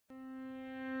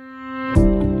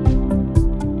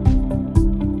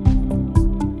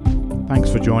Thanks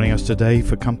for joining us today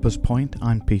for Compass Point.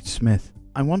 I'm Pete Smith.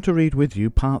 I want to read with you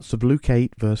parts of Luke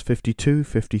 8, verse 52,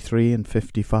 53 and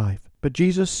 55. But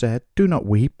Jesus said, "Do not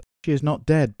weep. She is not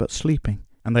dead, but sleeping."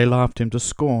 And they laughed him to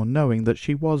scorn, knowing that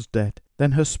she was dead.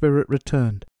 Then her spirit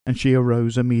returned, and she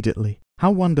arose immediately.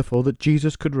 How wonderful that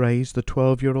Jesus could raise the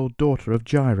 12-year-old daughter of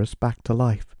Jairus back to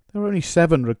life. There are only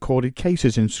 7 recorded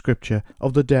cases in Scripture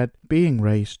of the dead being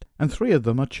raised, and 3 of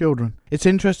them are children. It's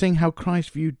interesting how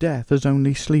Christ viewed death as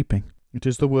only sleeping. It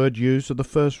is the word used of the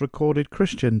first recorded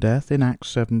Christian death in Acts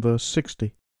 7 verse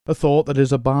 60. A thought that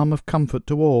is a balm of comfort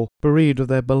to all, bereaved of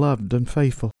their beloved and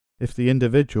faithful, if the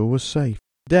individual was safe.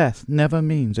 Death never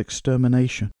means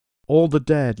extermination. All the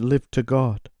dead live to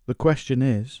God. The question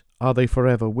is, are they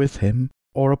forever with Him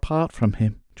or apart from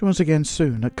Him? Join us again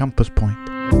soon at Compass Point.